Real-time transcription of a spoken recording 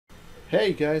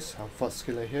Hey guys, I'm Fadz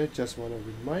here. Just want to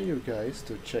remind you guys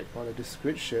to check on the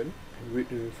description and read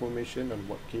the information on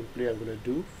what gameplay I'm gonna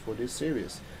do for this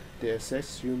series, Deus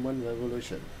Ex Human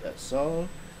Revolution. That's all.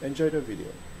 Enjoy the video.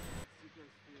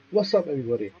 What's up,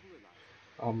 everybody?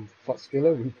 I'm Fadz.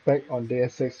 We're back on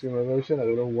Deus Ex Human Revolution. I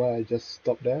don't know why I just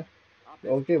stopped there.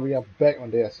 Okay, we are back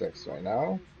on Deus Ex right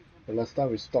now. The last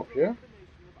time we stopped here,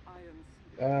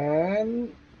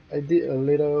 and I did a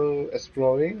little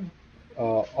exploring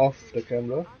off the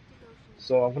camera.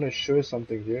 So I'm gonna show you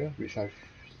something here, which I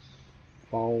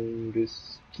found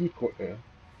this key code here.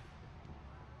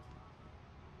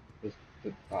 This,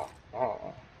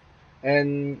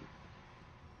 and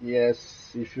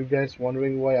yes, if you guys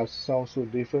wondering why I sound so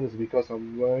different, it's because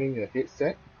I'm wearing a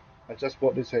headset. I just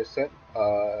bought this headset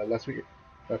last week,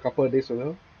 a couple of days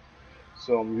ago.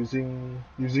 So I'm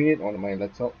using it on my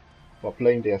laptop for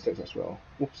playing the assets as well.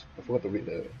 Oops, I forgot to read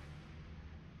the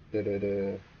the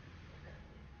the,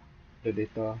 the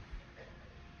data.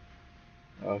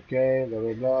 Okay, blah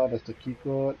blah blah. That's the key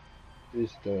code.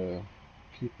 This is the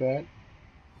keypad.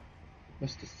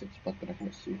 What's the six button? I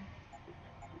cannot see.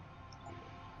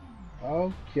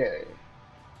 Okay.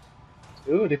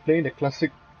 Oh, they're playing the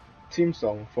classic theme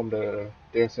song from the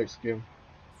Deus Ex game.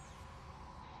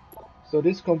 So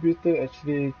this computer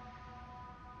actually,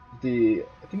 I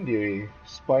think they're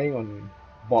spying on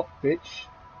Bob Page,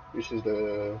 which is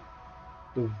the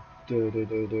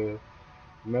the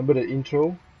remember the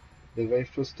intro, the very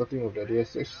first starting of the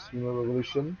DSX Human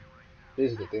Revolution.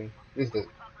 This is the thing. This is the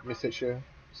message here.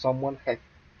 Someone hacked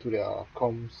to their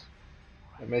comms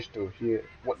and managed to hear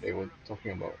what they were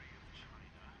talking about.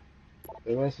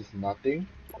 The rest is nothing.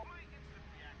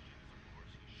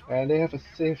 And they have a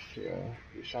safe here,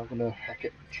 which I'm gonna hack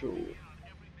it through.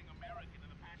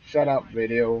 Shut up,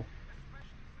 video.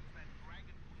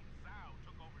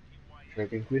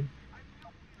 Dragon Queen.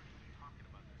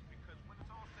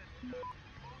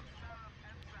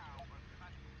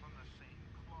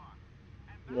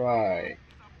 Right.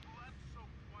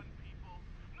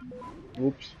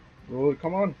 Oops. Oh,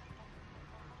 come on.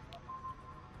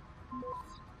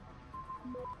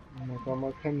 Come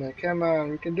on, come on, come on.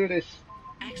 We can do this.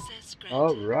 Access granted.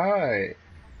 Alright.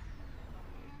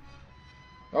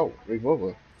 Oh,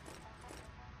 revolver.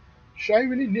 Should I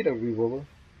really need a revolver?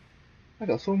 I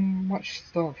got so much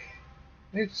stuff.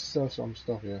 Let's sell some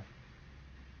stuff here.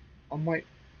 I might,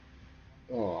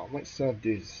 I might sell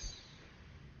this.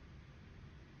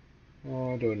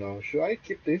 Oh, I don't know. Should I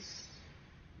keep this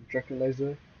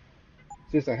tranquilizer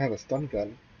since I have a stun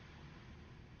gun,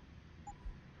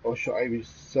 or should I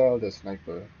resell the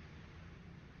sniper?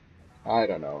 I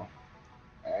don't know.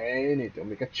 I need to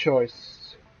make a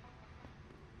choice.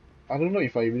 I don't know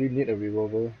if I really need a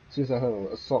revolver since I have an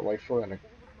assault rifle and a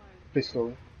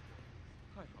pistol.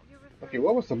 Okay,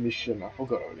 what was the mission? I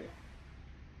forgot already.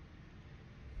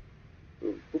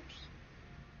 Oops.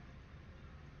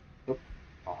 Oop.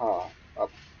 Aha.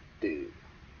 Update.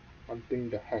 Hunting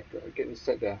the hacker. Get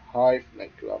inside the Hive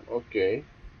nightclub. Okay.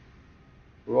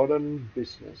 Rodent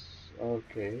business.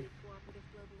 Okay.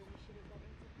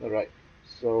 Alright.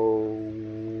 So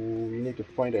we need to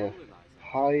find a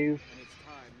Hive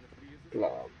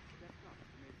club.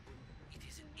 It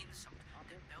is an insult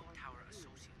that Bell Tower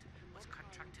Associate was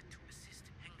contracted to assist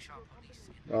Hengsha police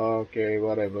in Okay,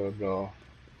 whatever, bro.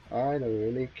 I don't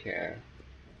really care.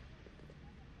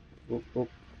 Oop, oop.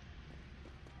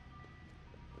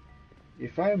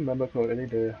 If I remember correctly,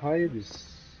 the Hive is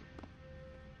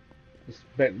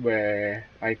back where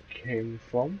I came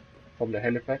from the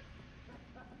helipad.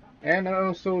 And I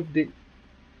also did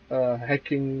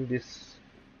hacking this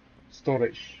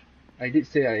storage. I did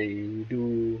say I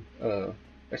do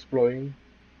exploring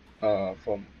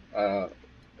from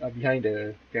behind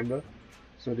the camera.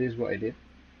 So this is what I did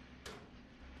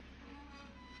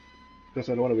because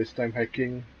I don't want to waste time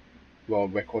hacking while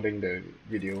recording the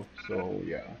video. So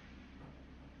yeah,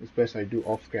 it's best I do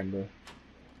off camera.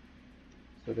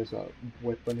 So there's a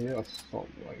weapon here, assault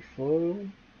rifle.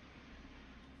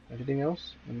 Anything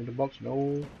else? In the box?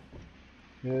 No.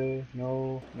 Yeah,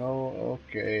 no, no.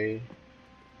 Okay.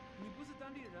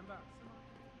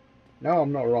 Now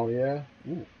I'm not wrong, yeah.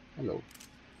 Ooh, hello.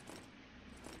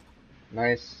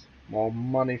 Nice. More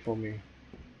money for me.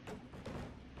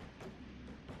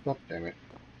 God damn it.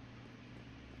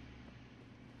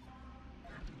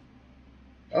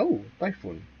 Oh,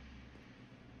 Typhoon.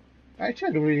 Actually,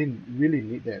 I don't really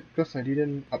need that because I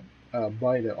didn't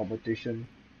buy the augmentation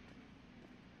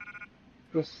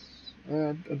because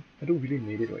I don't really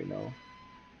need it right now.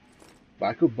 But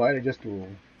I could buy it just to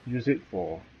use it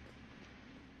for,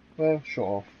 well, show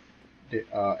off the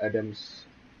Adam's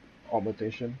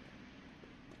augmentation.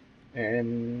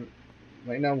 And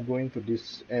right now I'm going to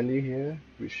this alley here,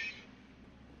 which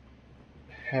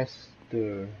has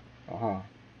the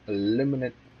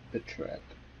eliminate the threat.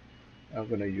 I'm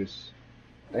gonna use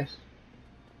this.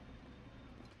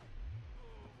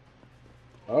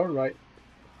 Alright.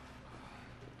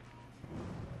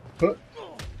 Put,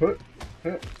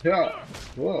 yeah.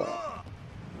 Whoa.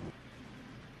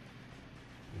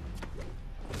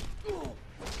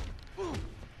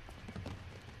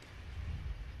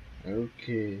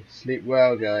 Okay, sleep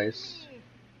well, guys.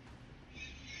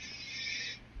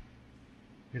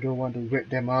 You don't want to wake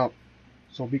them up,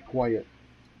 so be quiet.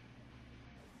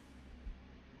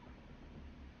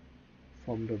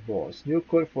 From the boss. New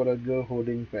code for the girl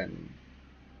holding pen.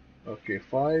 Okay,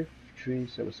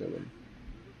 5377.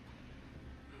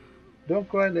 Don't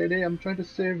cry, lady. I'm trying to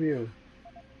save you.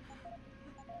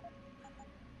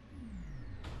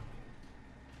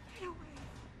 Get away.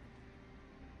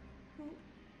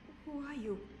 Who are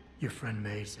you? Your friend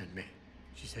May sent me.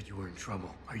 She said you were in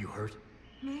trouble. Are you hurt?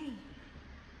 May.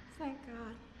 Thank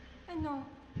God. And no,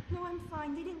 I'm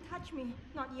fine. They didn't touch me.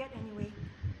 Not yet, anyway.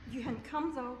 You hadn't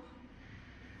come, though.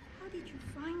 How did you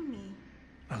find me?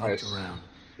 I looked around.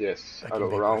 Yes, I I can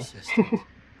look be around. persistent.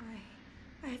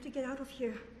 I have to get out of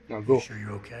here. Now You go. sure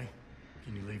you're okay?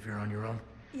 Can you leave here on your own?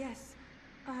 Yes,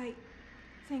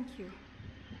 thank you.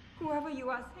 Whoever you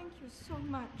are, thank you so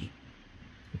much.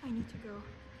 I need to go.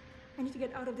 I need to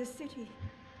get out of this city.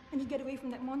 I need to get away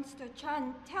from that monster.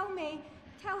 Chan, tell May,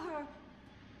 tell her.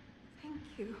 Thank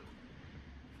you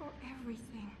for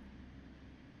everything.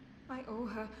 I owe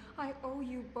her. I owe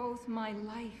you both my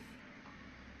life.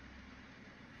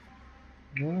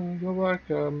 No, you're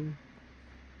welcome.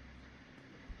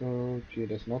 Okay,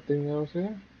 there's nothing else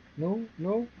here? No?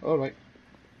 No? Alright.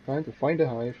 Time to find the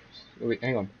hive. Oh, wait,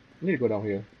 hang on. I need to go down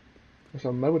here. Because I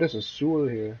remember there's a sewer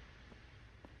here.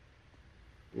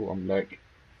 Oh, I'm lag.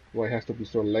 Why it has to be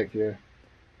so lag here?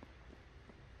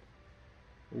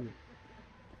 Ooh.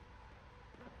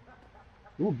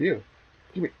 Ooh, beer.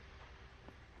 Give me.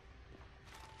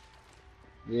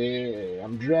 Yeah,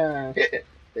 I'm drunk.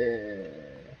 Yeah.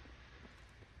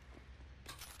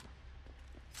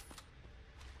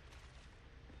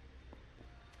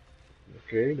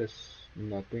 Okay, there's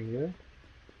nothing here.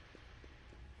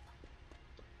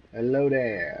 Hello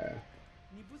there.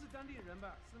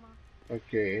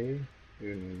 Okay,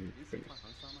 you can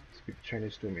speak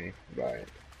Chinese to me. Right.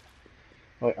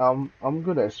 Right, I'm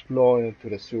gonna explore into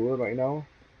the sewer right now.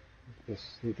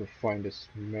 Just need to find this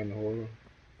manhole.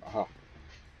 Aha.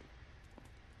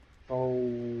 Oh,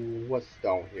 what's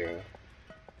down here?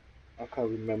 I can't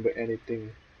remember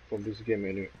anything from this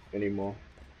game anymore.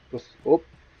 Cause, oh,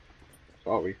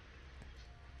 sorry.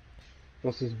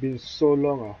 Cause it's been so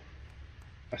long.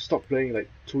 I stopped playing like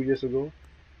 2 years ago.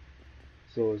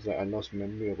 So it's like I lost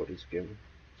memory about this game.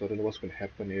 So I don't know what's gonna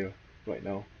happen here right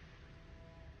now.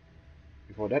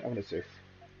 Before that, I'm gonna save.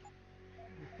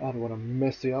 I don't wanna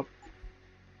mess it up.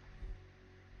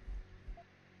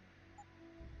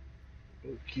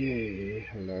 Okay,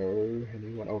 hello,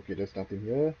 anyone? Okay, there's nothing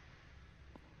here.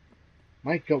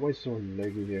 My god, why is it so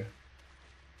laggy here?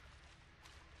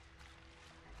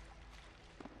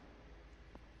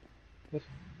 What?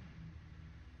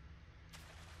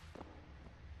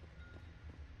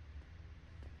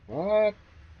 What?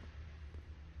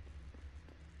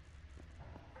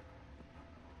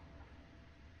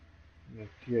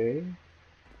 Okay,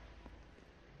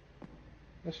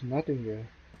 there's nothing here.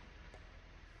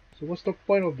 So what's the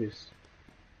point of this?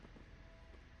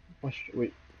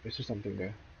 Wait, is there something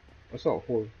there? I saw a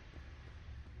hole.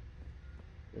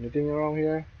 Anything around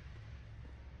here?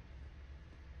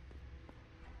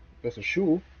 There's a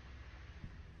shoe.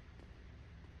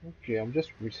 Okay, I'm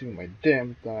just wasting my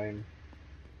damn time.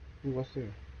 Ooh, what's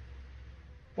there?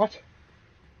 What?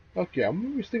 Okay,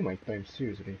 I'm wasting my time,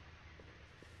 seriously.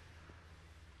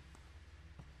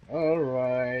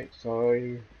 Alright,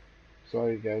 sorry.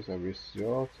 Sorry guys, I waste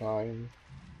your time.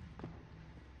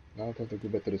 Now time to go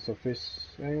back to the surface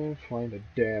and find the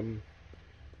damn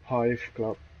Hive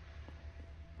Club.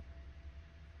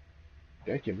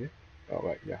 Did I kill you? Oh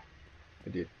right, yeah, I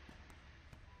did.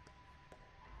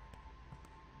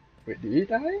 Wait, did he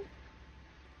die?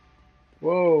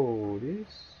 Whoa, this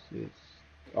is...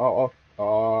 Oh,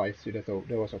 I see that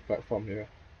there was a platform here.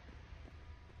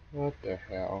 What the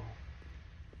hell?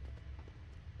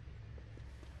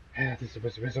 This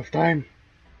is a waste of time.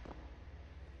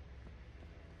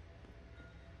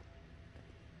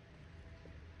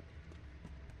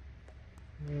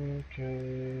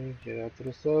 Okay, get out to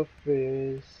the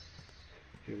surface.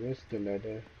 Okay, where's the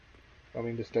ladder? I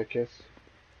mean the staircase.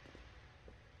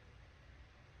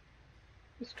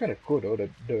 It's kind of cool though,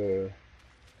 the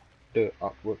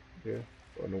artwork here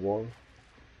on the wall.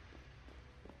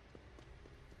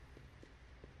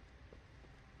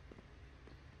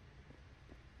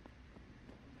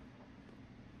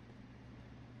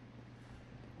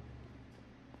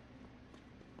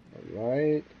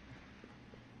 Alright.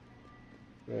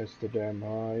 There's the damn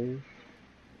hive.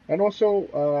 And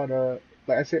also,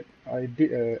 like I said, I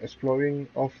did exploring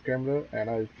off camera and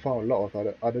I found a lot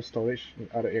of other storage in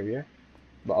other area.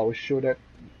 But I will show that,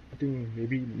 I think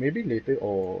maybe later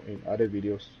or in other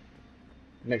videos,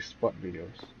 next part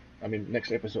videos. I mean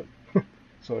next episode.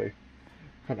 Sorry,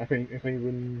 I can't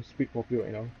even speak properly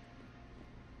right now.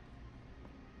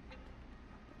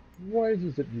 Why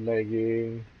is it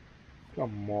lagging?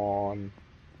 Come on.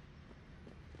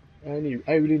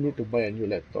 I really need to buy a new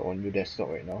laptop or new desktop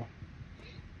right now.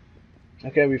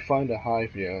 Okay, we find the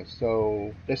hive here.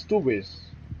 So there's two ways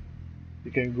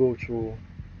you can go through.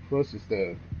 First is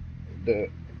the the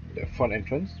front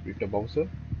entrance with the bouncer.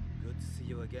 Good to see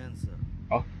you again, sir.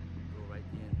 Oh, Go right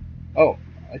in. oh,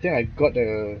 I think I got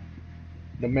the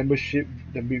membership,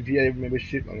 the VI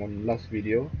membership on last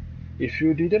video. If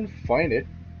you didn't find it,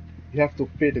 you have to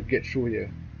pay to get through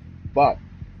here. But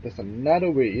there's another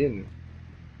way in,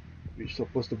 which is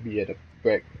supposed to be at the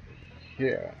back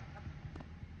here.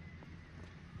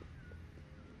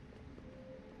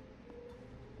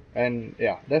 And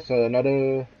yeah, that's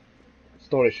another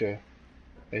storage here.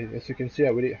 As you can see, I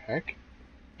already hacked,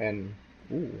 and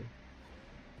ooh,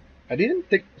 I didn't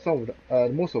take some of the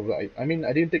most of the I mean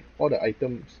I didn't take all the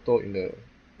items stored in the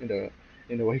in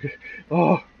the vehicle.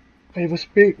 Oh, I was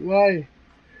big. Why?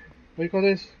 What you call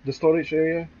this? The storage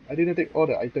area. I didn't take all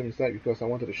the items inside because I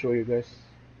wanted to show you guys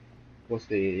what's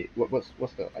the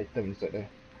item inside there.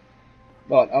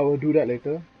 But I will do that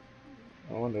later.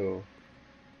 I want to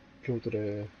go to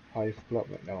the Hive Club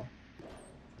right now.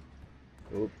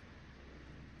 Oop.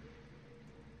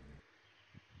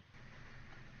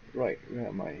 Right, where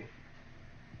am I?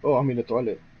 Oh, I'm in the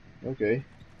toilet. Okay.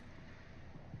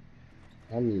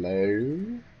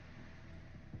 Hello?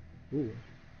 Ooh,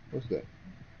 what's that?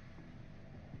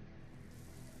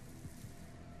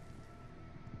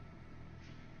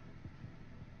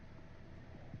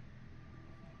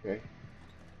 Okay.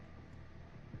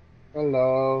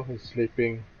 Hello, he's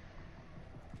sleeping.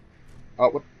 Ah,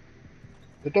 what?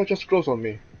 The door just closed on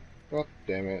me. God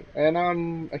damn it. And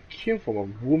I came from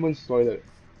a woman's toilet.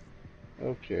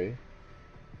 Okay.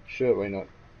 Sure, why not?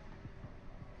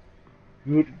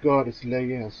 Good God, it's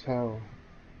lagging as hell.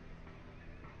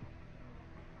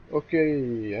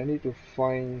 Okay, I need to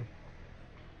find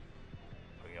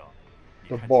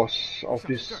the boss of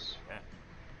this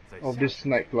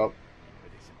nightclub.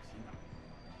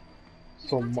 You've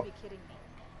So got to much. be kidding me.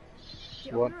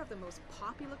 The What? owner of the most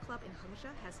popular club in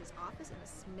Hengsha has his office in a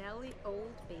smelly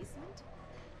old basement?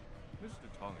 Mr.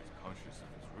 Tong is conscious of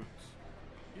his roots.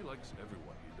 He likes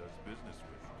everyone he does business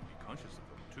with to be conscious of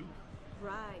them too.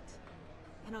 Right.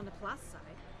 And on the plus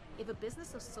side, if a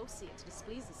business associate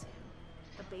displeases him,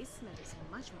 the basement is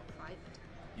much more private.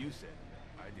 You said it,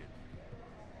 I didn't.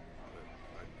 But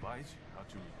I advise you not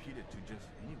to repeat it to just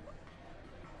anyone.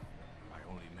 I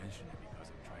only mention it because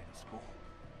I'm trying to score.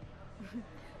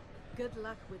 Good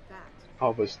luck with that.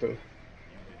 Harvester. You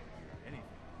didn't hear anything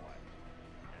in a while.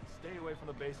 And stay away from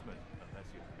the basement unless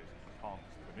you have Mr. Tong's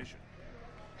permission.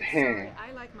 Sorry, Damn.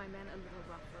 I like my men a little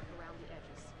rougher around the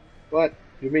edges. What?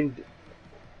 You mean?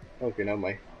 Okay, never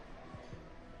mind.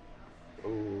 Oh,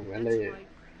 That's LA. right,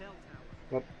 Bell Tower.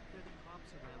 What? They're the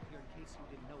cops around here in case you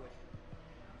didn't know it.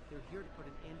 They're here to put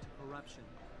an end to corruption.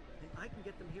 And I can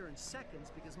get them here in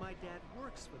seconds because my dad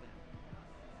works for them.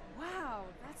 Wow,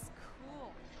 that's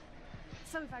cool.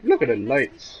 So if I Look at call the you next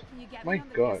week, lights. can you get My me on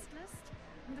the God. guest list?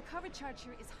 And the cover charge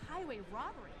here is highway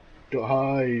robbery. The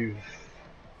Hive.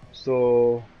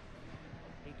 So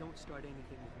Hey, don't start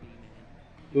anything with me,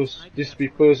 man. these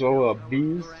people all are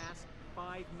bees. Your ass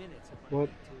 5 minutes if I What?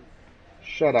 need to.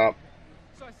 Shut up.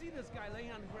 So I see this guy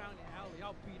laying on the ground in the alley,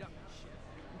 all beat up and shit,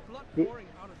 with blood Who- pouring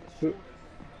out of his who- shoulder.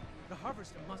 The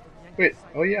harvester must have yanked Wait, his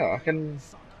oh yeah, I can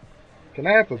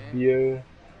I have a beer?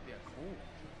 Yeah, cool.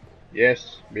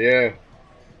 Yes, beer.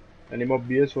 Any more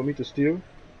beers for me to steal?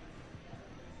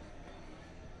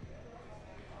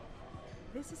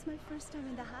 This is my first time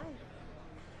in the Hive.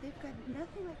 They've got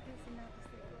nothing like this in Napa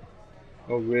City.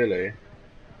 Oh really?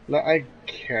 Like I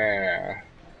care.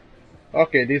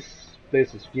 Okay, this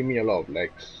place is giving me a lot of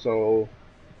legs. So,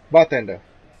 bartender.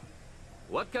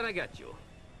 What can I get you?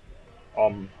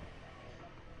 I'm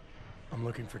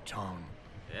looking for Tong.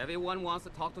 Everyone wants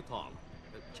to talk to Tom.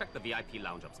 Check the VIP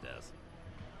lounge upstairs.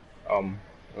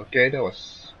 Okay, that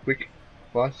was quick,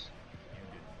 fast. You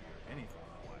didn't hear anything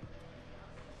in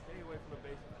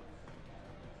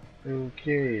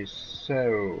Okay,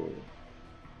 so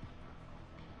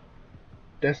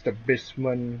that's the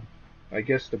basement. I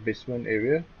guess the basement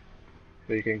area.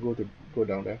 So you can go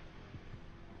down there.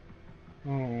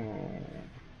 Hmm.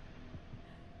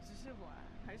 只是玩，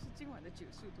还是今晚的酒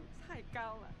速度太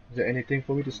高了。Is there anything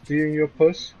for me to steal in your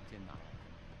purse?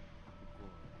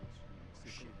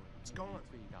 It's gone.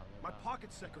 My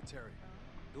pocket secretary.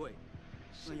 对，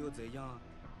那又怎样？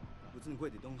不珍贵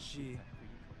的东西。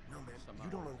No, man, you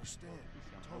don't understand.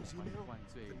 Tom's email,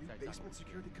 the new basement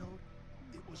security code,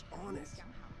 it was on it.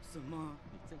 什么？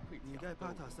你该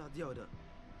把它杀掉的。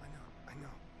I know.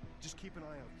 Just keep an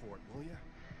eye out for it, will ya?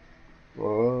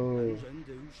 Whoa. 人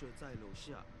的宿舍在楼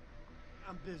下。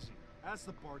I'm busy. Ask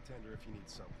the bartender if you need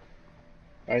something.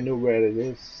 I know where it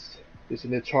is. It's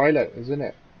in the toilet, isn't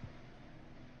it?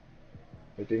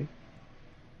 I think.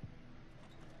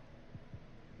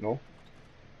 No?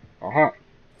 Aha!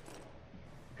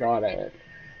 Got it.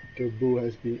 The boo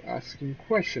has been asking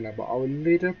questions about our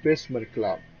little basement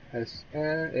club. Has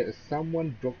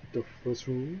someone broke the first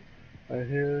rule? I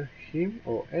hear him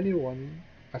or anyone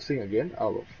asking again, I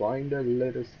will find the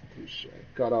latest t-shirt.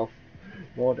 Cut off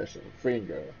more than a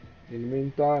finger. In the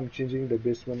meantime, changing the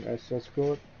basement access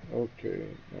code. Okay,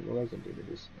 analyze and do the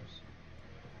business.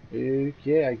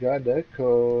 Okay, I got the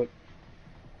code.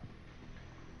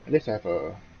 At least I have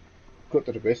a code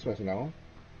to the basement now.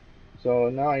 So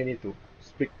now I need to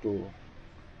speak to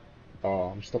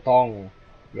Mr. Tong.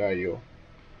 Where are you?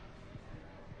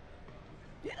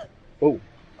 Oh.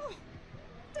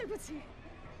 对不起，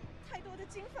太多的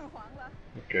金粉黄了。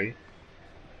Okay.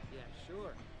 Yeah,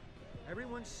 sure.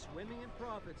 Everyone's swimming in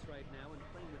profits right now and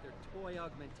playing with their toy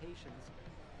augmentations.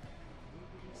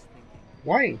 Nobody's thinking.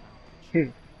 Why?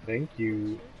 Thank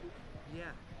you.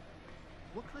 Yeah.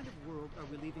 What kind of world are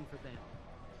we leaving for them?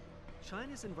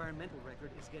 China's environmental record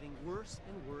is getting worse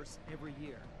and worse every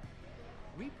year.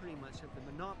 We pretty much have the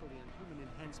monopoly on human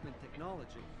enhancement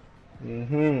technology.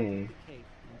 Mm-hmm. Decay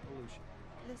and pollution.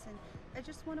 Listen, I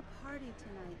just want to party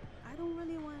tonight. I don't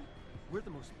really want... We're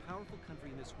the most powerful country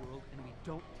in this world, and we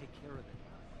don't take care of it.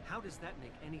 How does that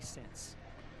make any sense?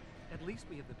 At least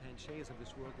we have the Panchayas of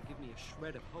this world to give me a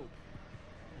shred of hope.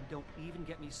 And don't even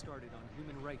get me started on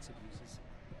human rights abuses.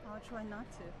 I'll try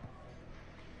not to.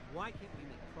 Why can't we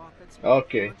make profits?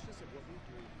 Okay. Conscious of what we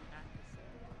do at the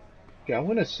same. Okay, I'm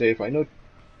gonna save. I know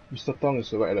Mr. Tong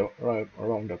is right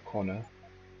around the corner.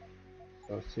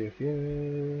 So I'll save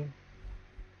here.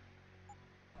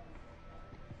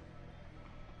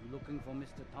 You looking for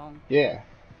Mr. Tong? Yeah.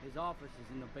 His office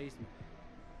is in the basement.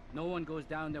 No one goes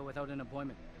down there without an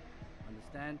appointment.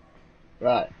 Understand?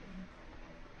 Right.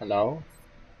 Hello?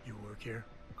 You work here?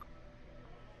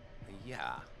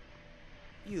 Yeah.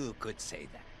 You could say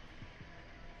that.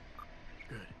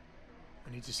 Good.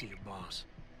 I need to see your boss.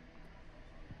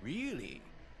 Really?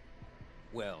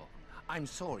 Well, I'm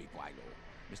sorry, Guilo.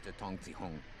 Mr. Tong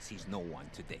Zihong sees no one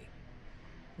today.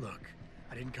 Look,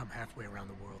 I didn't come halfway around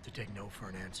the world to take no for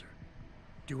an answer.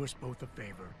 Do us both a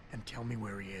favor and tell me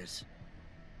where he is.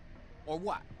 Or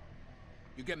what?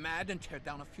 You get mad and tear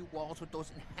down a few walls with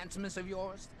those enhancements of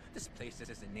yours? This place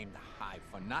isn't named the Hive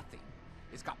for nothing.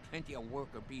 It's got plenty of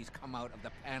worker bees come out of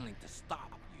the paneling to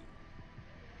stop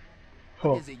you.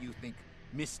 What is it you think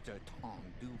Mr. Tong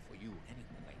do for you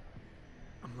anyway?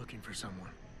 I'm looking for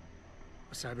someone.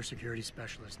 A cybersecurity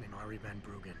specialist named Ari Van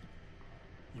Bruggen.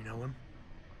 You know him?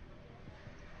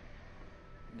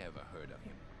 Never heard of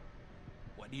him.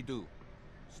 What do you do?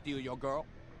 Steal your girl?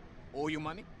 Owe you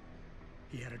money?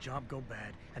 He had a job go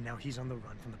bad, and now he's on the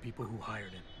run from the people who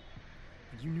hired him.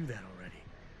 But you knew that already,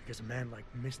 because a man like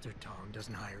Mr. Tong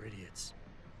doesn't hire idiots.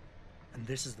 And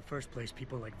this is the first place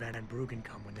people like Van Bruggen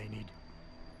come when they need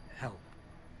help.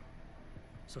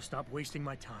 So stop wasting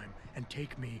my time and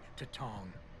take me to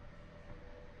Tong.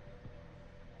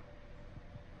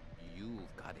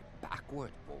 You've got it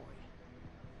backward, boy.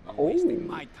 You're wasting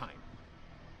my time.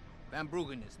 Van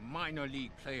Bruggen is minor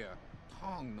league player.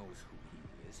 Tong knows who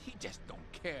he is. He just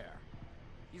don't care.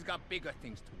 He's got bigger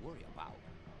things to worry about.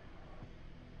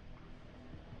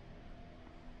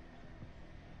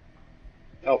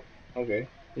 Oh, okay.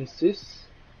 Insist.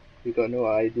 We got no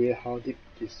idea how deep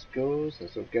this goes,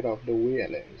 so get out of the way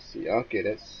and let me see. Okay,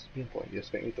 that's pinpoint. You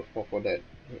expect me to fall for that.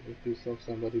 If you saw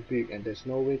somebody big, and there's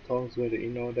no way Tom's going to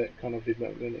ignore that kind of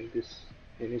development in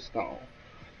this town.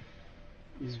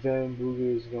 Is Van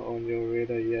Bruggen is not on your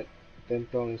radar yet? Then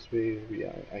Tom is where we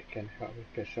are. I can help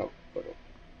catch up. But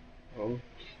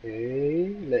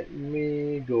okay, let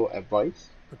me go advice.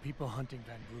 The people hunting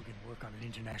Van Bruggen work on an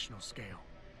international scale.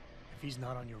 If he's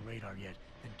not on your radar yet,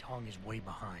 then Tong is way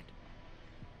behind.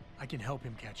 I can help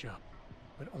him catch up,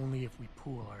 but only if we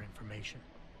pool our information.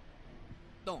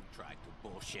 Don't try to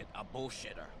bullshit a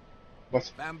bullshitter.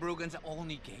 What? Van Bruggen's the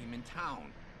only game in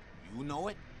town. You know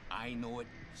it, I know it,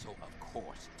 so of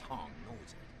course Tong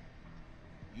knows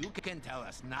it. You can tell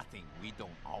us nothing we don't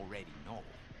already know.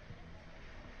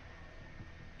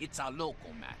 It's a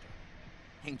local matter.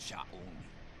 Hengsha only.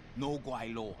 No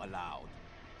Guaylo allowed.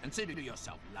 Consider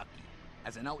yourself lucky.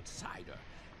 As an outsider,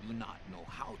 you not know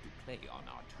how to play on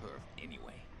our turf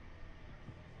anyway.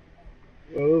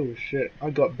 Oh shit, I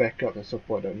got backup and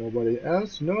support that nobody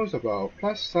else knows about,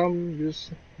 plus some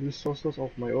resources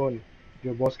of my own.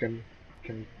 Your boss can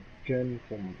gain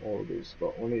from all this,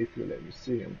 but only if you let me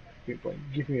see him.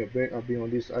 Give me a break. I've been on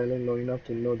this island long enough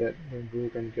to know that Bamboo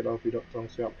can get off without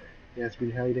Tong's help. He has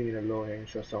been hiding in a low hanging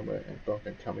shore somewhere, and Tong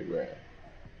can tell me where.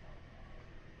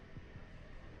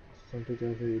 Something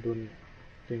tells me you don't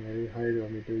think any higher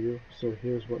of me, do you? So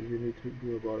here's what we need to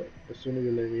do about it. The sooner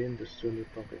you let me in, the sooner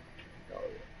Tong can get out of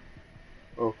here.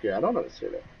 Okay, I don't know how to say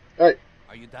that. Hey!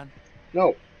 Are you done?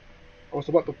 No! I was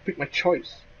about to pick my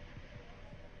choice.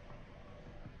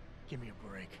 Give me a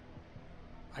break.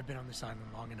 I've been on this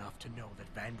island long enough to know that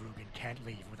Van Bruggen can't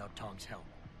leave without Tong's help.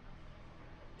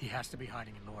 He has to be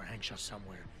hiding in Lower Hengsha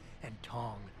somewhere, and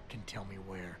Tong can tell me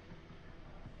where.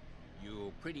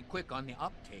 You're pretty quick on the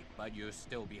uptake, but you're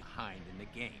still behind in the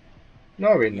game.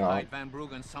 No, we're We not. hide Van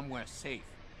Bruggen somewhere safe,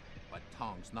 but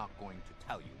Tong's not going to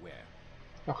tell you where.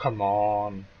 Oh, come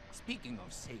on. Speaking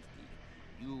of safety,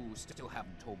 you still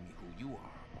haven't told me who you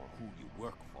are or who you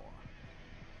work for.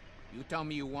 You tell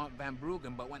me you want Van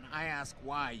Bruggen, but when I ask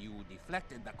why, you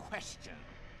deflected the question.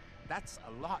 That's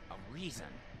a lot of reason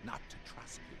not to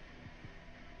trust you.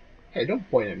 Hey, don't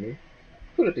point at me.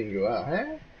 Who do you think you are,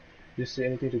 huh? You say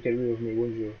anything to get rid of me,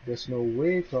 won't you? There's no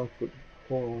way Tong could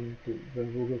hold on to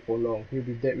Van Bruggen for long. He'll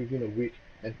be dead within a week,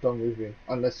 and Tong with him.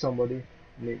 Unless somebody,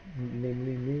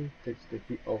 namely me, takes the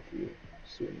heat off you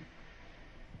soon.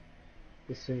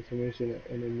 This information an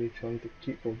enemy trying to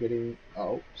keep from getting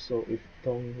out, so if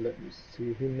Tong let me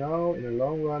see him now, in the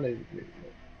long run, it may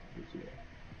not easier.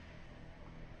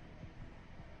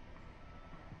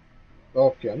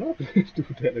 Okay, I'm not going to do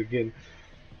that again.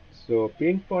 So,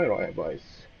 pinpoint or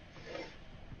advice?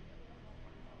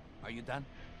 Are you done?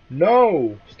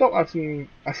 No! Stop asking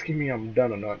me I'm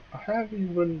done or not. I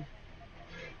haven't even...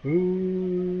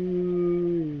 Ooh.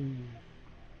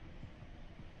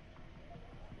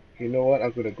 You know what?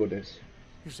 I'm gonna go this.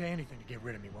 You'll say anything to get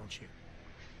rid of me, won't you?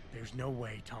 There's no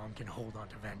way Tong can hold on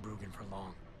to Van Bruggen for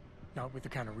long. Not with the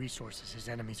kind of resources his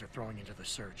enemies are throwing into the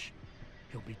search.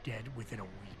 He'll be dead within a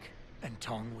week, and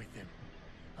Tong with him.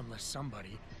 Unless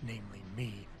somebody, namely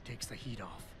me, takes the heat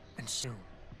off. And soon.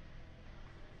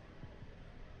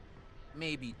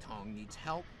 Maybe Tong needs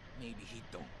help, maybe he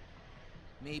don't.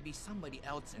 Maybe somebody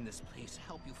else in this place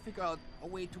help you figure out a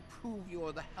way to prove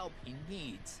you're the help he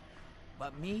needs.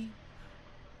 But me,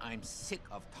 I'm sick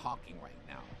of talking right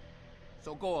now.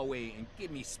 So go away and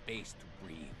give me space to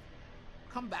breathe.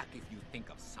 Come back if you think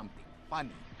of something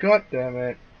funny. God damn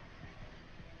it.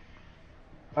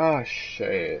 Ah,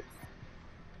 shit.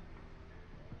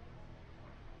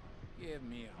 Give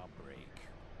me a break.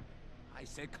 I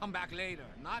said come back later,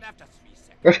 not after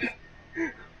 3 seconds.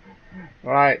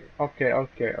 Right, okay,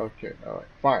 alright,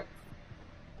 fine.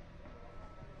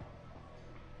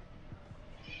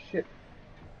 Shit.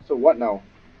 So what now?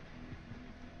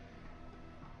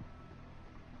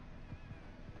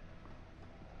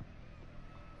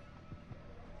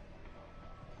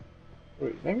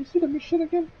 Wait, let me see the mission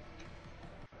again.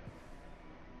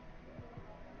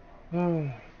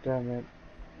 Oh, damn it.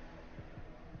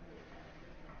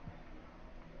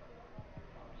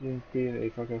 In pain,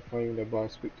 if I can find the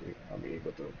boss quickly, I'll be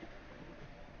able to.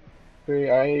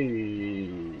 Okay,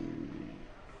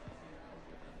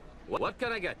 What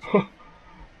can I get you?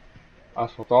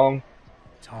 Ask for Tong.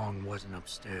 Tong wasn't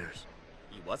upstairs.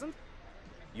 He wasn't?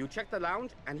 You checked the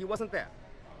lounge and he wasn't there?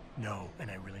 No, and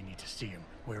I really need to see him.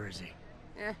 Where is he?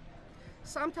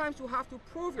 Sometimes you have to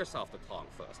prove yourself to Tong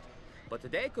first. But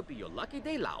today could be your lucky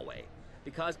day, Lao Wei,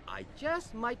 because I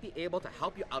just might be able to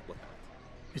help you out with that.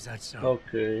 Is that so?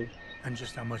 Okay. And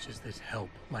just how much is this help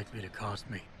likely to cost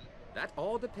me? That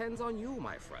all depends on you,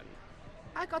 my friend.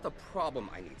 I got a problem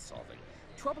I need solving.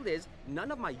 Trouble is, none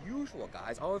of my usual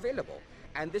guys are available.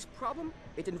 And this problem,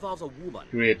 it involves a woman.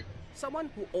 Great. Someone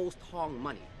who owes Tong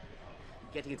money.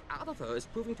 Getting it out of her is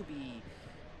proving to be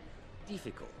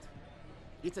difficult.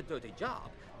 It's a dirty job,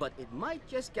 but it might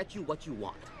just get you what you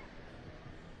want.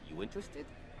 You interested?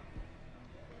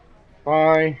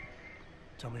 Bye.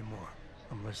 Tell me more.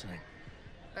 I'm listening.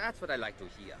 That's what I like to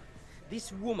hear.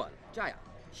 This woman, Jaya,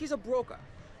 she's a broker.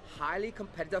 Highly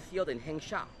competitive field in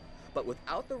Hengsha. But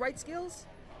without the right skills,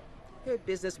 Her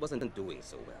business wasn't doing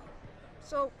so well.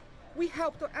 So we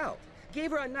helped her out,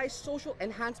 gave her a nice social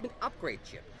enhancement upgrade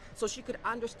chip so she could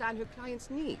understand her clients'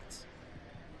 needs.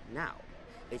 Now,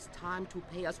 it's time to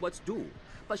pay us what's due,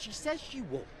 but she says she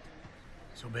won't.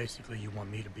 So basically you want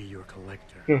me to be your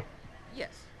collector?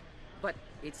 Yes, but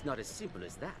it's not as simple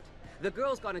as that. The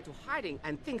girl's gone into hiding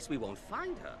and thinks we won't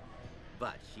find her.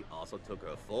 But she also took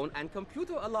her phone and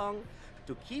computer along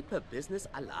to keep her business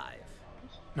alive.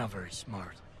 Not very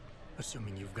smart,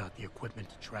 assuming you've got the equipment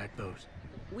to track those.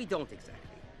 We don't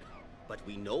exactly, but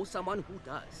we know someone who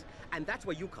does, and that's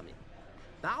where you come in.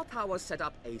 Bow Tower set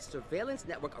up a surveillance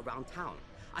network around town,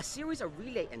 a series of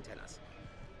relay antennas.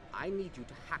 I need you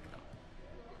to hack them.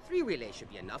 3 relays should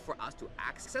be enough for us to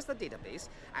access the database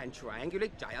and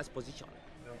triangulate Jaya's position.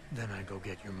 Then I go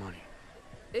get your money.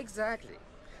 Exactly.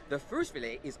 The first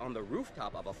relay is on the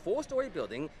rooftop of a 4-story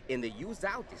building in the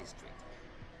Yuzhou district.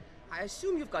 I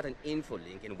assume you've got an info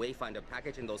link and Wayfinder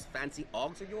package in those fancy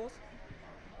OGs of yours?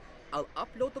 I'll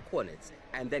upload the coordinates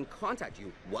and then contact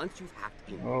you once you've hacked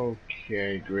in.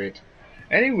 Okay, great.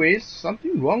 Anyways,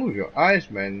 something wrong with your eyes,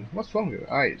 man. What's wrong with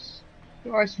your eyes?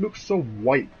 Your eyes look so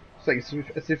white. It's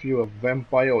like as if you're a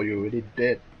vampire or you're already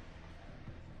dead.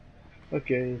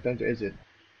 Okay, time to exit.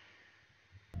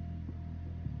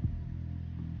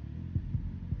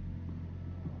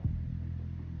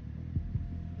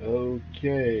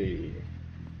 Okay.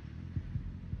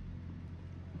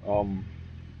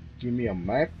 Give me a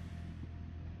map.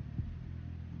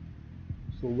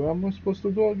 So where am I supposed to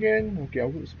go again? Okay, I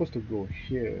was supposed to go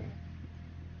here.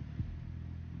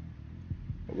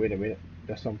 Oh, wait a minute,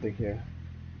 there's something here.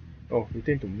 Oh,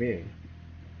 return to May.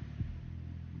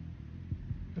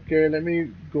 Okay, let me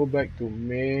go back to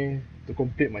May to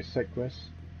complete my side quest,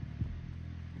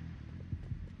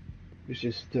 which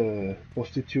is the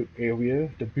prostitute area,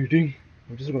 the building.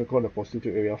 I'm just gonna call it the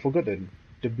prostitute area. I forgot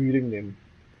the building name.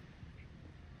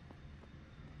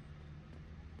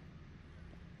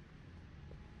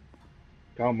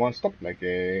 Come on, stop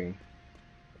lagging.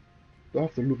 Do I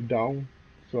have to look down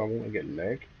so I won't get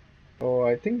lag? Oh,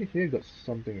 I think here got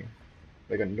something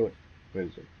like a note. Where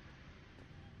is it?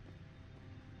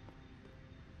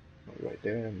 Oh, right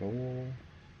there, no.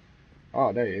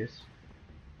 Ah, there it is.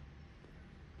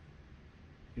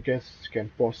 You guys can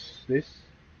pause this.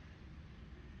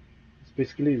 It's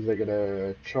basically like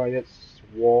the Triad's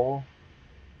War.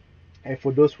 And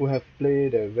for those who have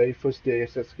played the very first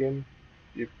DSS game,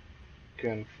 you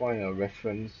can find a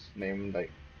reference named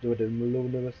like the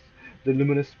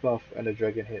luminous buff and the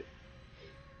dragon head.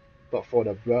 But for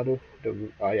the brother,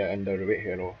 and the red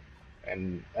hero,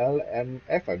 and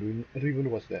LMF, I don't even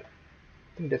know what's that.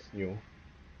 I think that's new.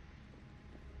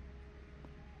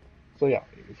 So yeah,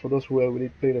 for those who have already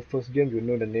played the first game, you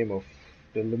know the name of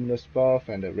the luminous buff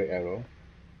and the red arrow,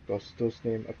 because those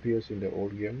names appears in the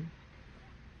old game.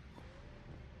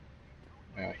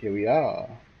 Here we are.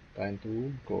 Time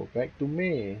to go back to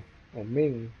May or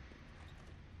Ming.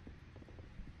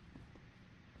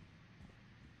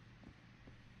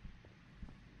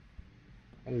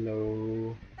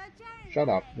 Hello. Shut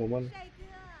up, woman.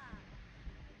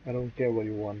 I don't care what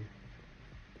you want.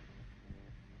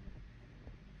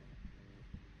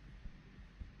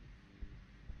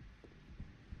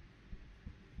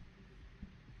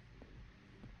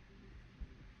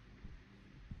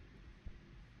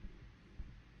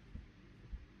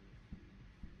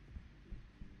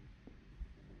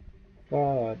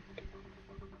 God.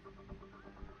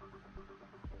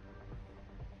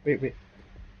 Wait.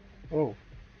 Oh.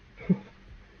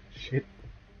 Shit.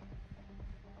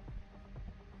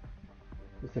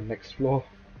 It's the next floor.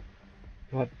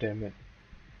 God damn it.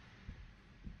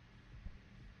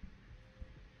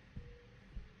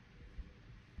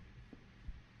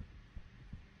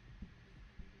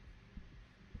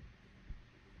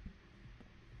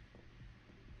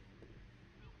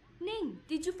 Ning,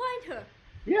 did you find her?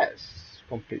 Yes.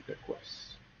 Complete the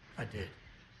quest. I did.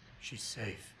 She's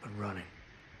safe, but running.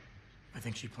 I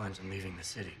think she plans on leaving the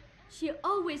city. She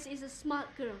always is a smart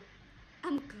girl.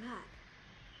 I'm glad.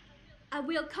 I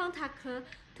will contact her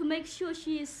to make sure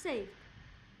she is safe.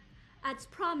 As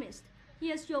promised,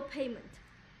 here's your payment.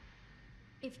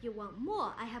 If you want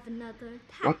more, I have another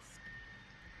task. What?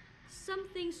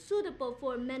 Something suitable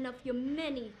for a man of your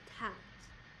many talents.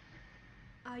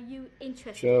 Are you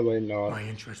interested? Sure, why not? My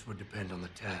interest would depend on the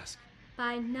task.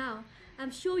 By now,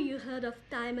 I'm sure you heard of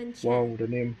Diamond Chan. Wow, the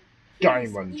name He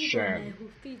Diamond is evil Chan. man who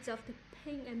feeds off the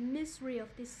pain and misery of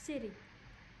this city.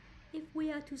 If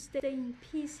we are to stay in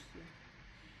peace here,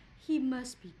 he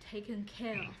must be taken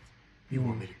care of. You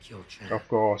want me to kill Chan? Of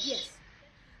course. Yes,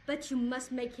 but you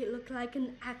must make it look like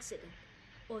an accident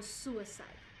or suicide.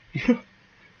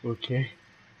 Okay.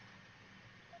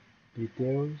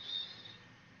 Details.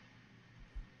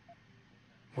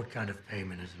 What kind of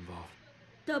payment is involved?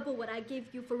 Double what I gave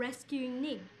you for rescuing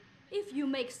Ning, if you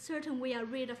make certain we are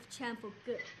rid of Chan for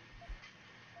good.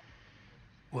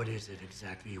 What is it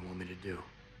exactly you want me to do?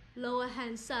 Lower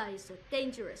Hansai is a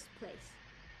dangerous place.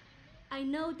 I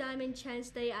know Diamond Chan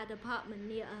stay at an apartment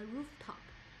near a rooftop.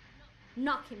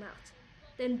 Knock him out,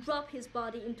 then drop his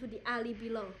body into the alley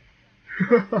below.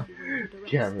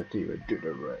 Gravity will do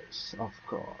the rest, of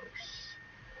course.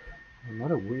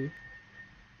 Another way?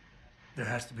 There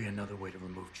has to be another way to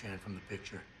remove Chan from the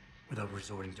picture without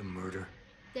resorting to murder.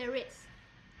 There is.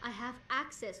 I have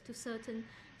access to certain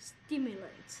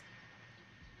stimulants.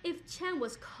 If Chan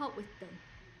was caught with them,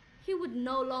 he would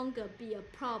no longer be a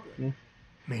problem.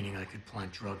 Meaning I could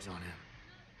plant drugs on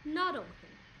him. Not on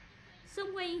him.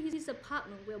 Somewhere in his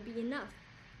apartment will be enough.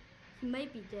 He may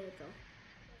be there though.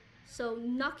 So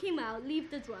knock him out, leave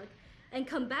the drug, and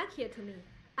come back here to me.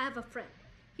 I have a friend.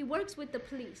 He works with the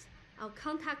police. I'll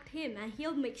contact him and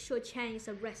he'll make sure Chan is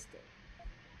arrested.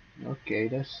 Okay,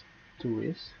 that's 2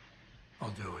 ways.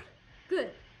 I'll do it.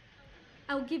 Good.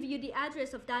 I'll give you the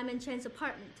address of Diamond Chan's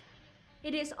apartment.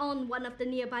 It is on one of the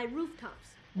nearby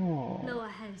rooftops. Oh. Lower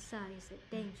Hansai is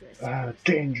a dangerous place.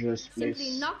 Dangerous place.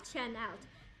 Simply knock Chan out,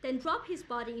 then drop his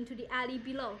body into the alley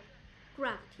below.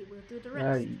 Gravity will do the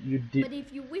rest. You did. But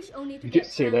if you wish only to You get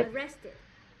did say Chan that. arrested,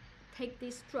 take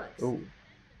these drugs. Oh.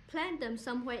 Plant them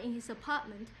somewhere in his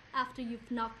apartment after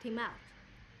you've knocked him out.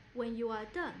 When you are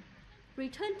done,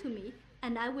 return to me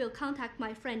and I will contact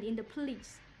my friend in the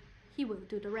police. He will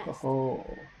do the rest. Oh.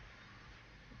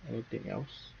 Anything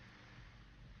else?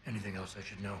 Anything else I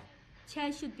should know?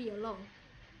 Chan should be alone.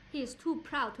 He is too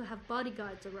proud to have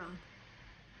bodyguards around.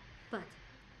 But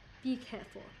be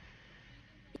careful.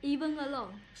 Even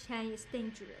alone, Chan is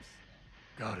dangerous.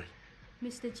 Got it.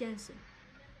 Mr. Jensen,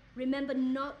 remember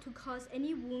not to cause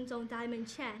any wounds on Diamond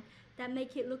Chan that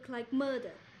make it look like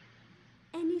murder.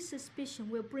 Any suspicion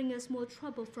will bring us more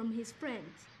trouble from his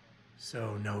friends.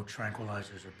 So no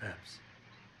tranquilizers or peps.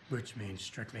 Which means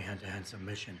strictly hand-to-hand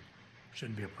submission.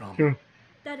 Shouldn't be a problem.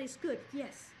 That is good,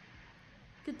 yes.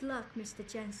 Good luck, Mr.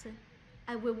 Jensen.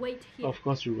 I will wait here. Of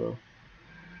course you will.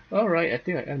 Alright, I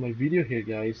think I end my video here,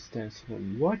 guys. Thanks for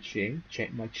watching.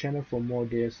 Check my channel for more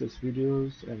DSS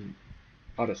videos and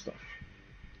other stuff.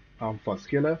 I'm Fadz,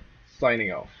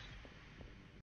 signing off.